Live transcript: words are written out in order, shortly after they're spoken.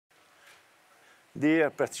Dear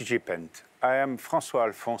participants, I am François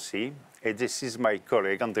ALFONSI, and this is my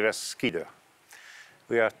colleague Andréas SCHIEDER.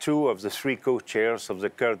 We are two of the three co-chairs of the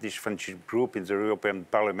Kurdish Friendship Group in the European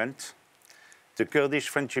Parliament. The Kurdish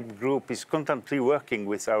Friendship Group is constantly working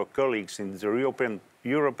with our colleagues in the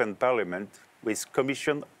European Parliament, with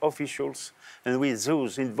Commission officials and with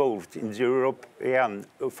those involved in the European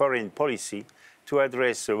foreign policy to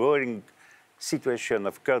address the worrying situation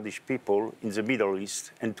of Kurdish people in the Middle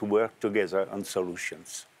East and to work together on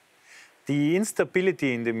solutions. The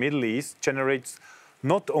instability in the Middle East generates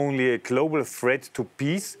not only a global threat to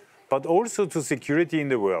peace, but also to security in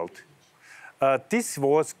the world. This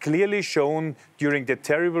was clearly shown during the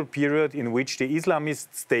terrible period in which the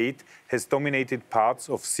Islamist State has dominated parts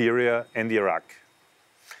of Syria and Iraq.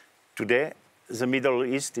 Today, the Middle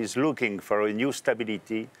East is looking for a new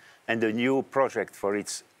stability and a new project for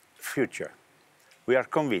its future. We are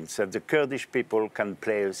convinced that the Kurdish people can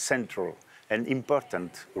play a central and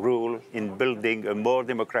important role in building a more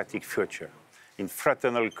democratic future, in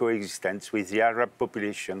fraternal coexistence with the Arab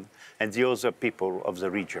population and the other people of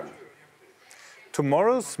the region.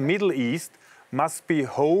 Tomorrow's Middle East must be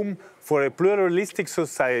home for a pluralistic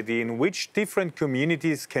society in which different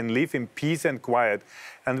communities can live in peace and quiet,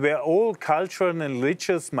 and where all cultural and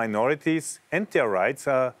religious minorities and their rights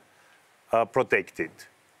are protected.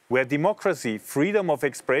 Where democracy, freedom of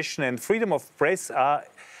expression and freedom of press are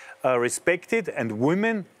respected and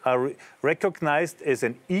women are recognized as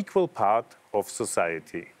an equal part of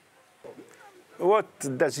society. What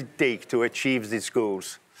does it take to achieve these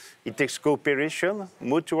goals? It takes cooperation,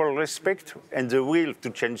 mutual respect and the will to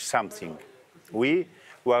change something. We,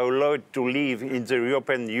 who are allowed to live in the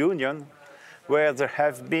European Union, where there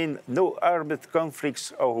have been no armed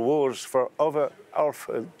conflicts or wars for over half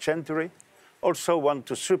a century, also want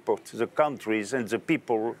to support the countries and the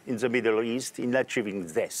people in the Middle East in achieving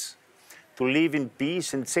this. To live in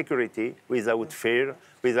peace and security without fear,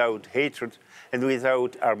 without hatred and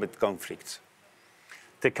without armed conflicts.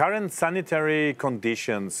 The current sanitary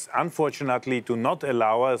conditions, unfortunately, do not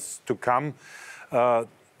allow us to come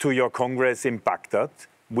to your Congress in Baghdad,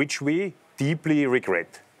 which we deeply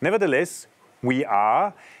regret. Nevertheless, we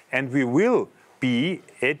are and we will be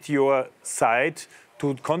at your side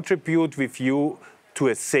to contribute with you to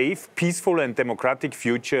a safe, peaceful and democratic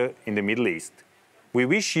future in the Middle East. We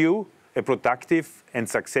wish you a productive and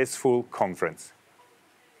successful conference.